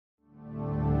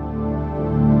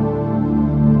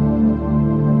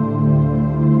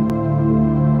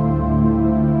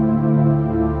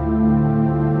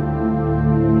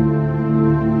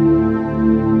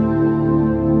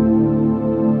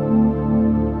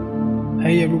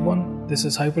Hey everyone, this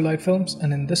is HyperLight Films,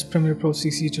 and in this Premiere Pro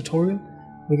CC tutorial,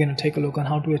 we're going to take a look on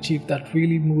how to achieve that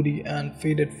really moody and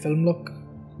faded film look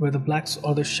where the blacks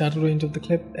or the shadow range of the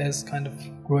clip is kind of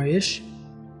grayish.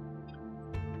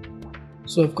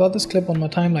 So I've got this clip on my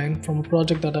timeline from a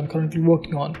project that I'm currently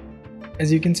working on.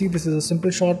 As you can see, this is a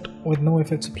simple shot with no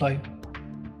effects applied,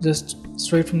 just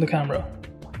straight from the camera.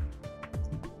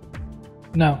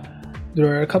 Now, there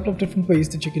are a couple of different ways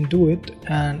that you can do it,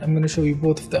 and I'm going to show you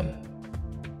both of them.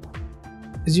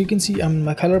 As you can see, I'm in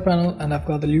my color panel and I've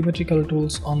got the Lumetri color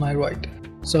tools on my right.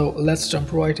 So let's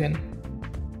jump right in.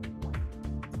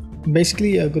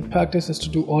 Basically, a good practice is to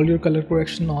do all your color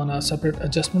correction on a separate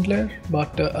adjustment layer,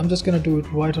 but I'm just gonna do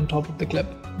it right on top of the clip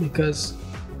because,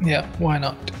 yeah, why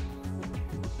not?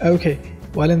 Okay,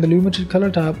 while in the Lumetri color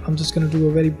tab, I'm just gonna do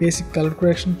a very basic color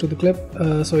correction to the clip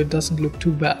so it doesn't look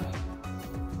too bad.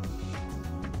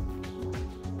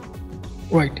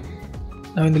 Right.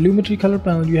 Now in the Lumetri color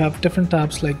panel you have different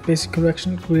tabs like basic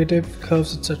correction, creative,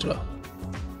 curves, etc.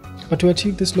 But to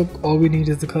achieve this look, all we need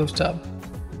is the curves tab.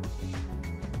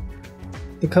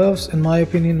 The curves, in my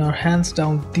opinion, are hands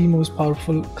down the most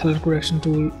powerful color correction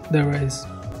tool there is.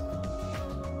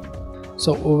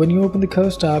 So when you open the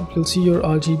curves tab, you'll see your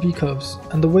Rgb curves,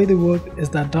 and the way they work is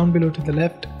that down below to the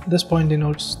left, this point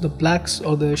denotes the blacks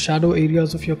or the shadow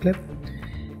areas of your clip,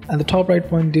 and the top right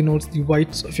point denotes the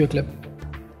whites of your clip.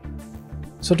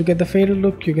 So to get the faded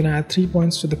look, you're going to add 3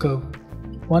 points to the curve.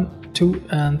 1, 2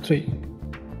 and 3.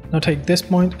 Now take this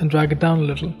point and drag it down a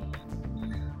little.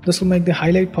 This will make the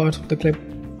highlight parts of the clip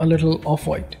a little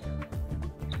off-white.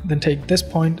 Then take this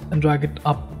point and drag it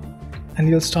up, and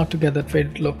you'll start to get that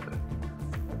faded look.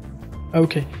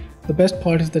 Okay, the best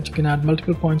part is that you can add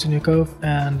multiple points in your curve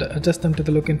and adjust them to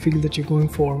the look and feel that you're going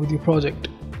for with your project.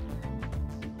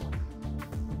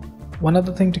 One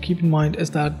other thing to keep in mind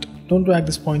is that don't drag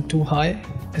this point too high,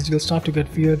 as you'll start to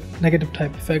get weird negative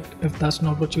type effect if that's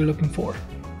not what you're looking for.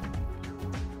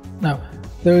 Now,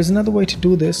 there is another way to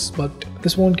do this, but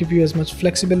this won't give you as much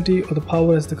flexibility or the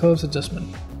power as the curves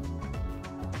adjustment.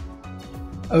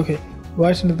 Okay,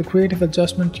 right under the creative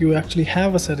adjustment you actually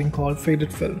have a setting called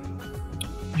faded fill.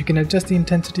 You can adjust the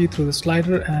intensity through the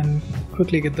slider and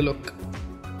quickly get the look.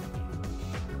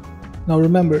 Now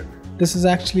remember, this is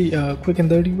actually a quick and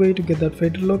dirty way to get that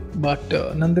faded look, but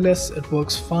nonetheless it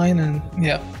works fine, and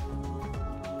yeah.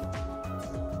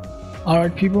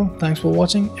 Alright people, thanks for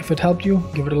watching. If it helped you,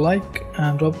 give it a like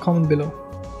and drop a comment below.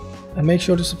 And make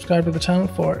sure to subscribe to the channel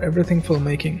for everything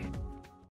filmmaking.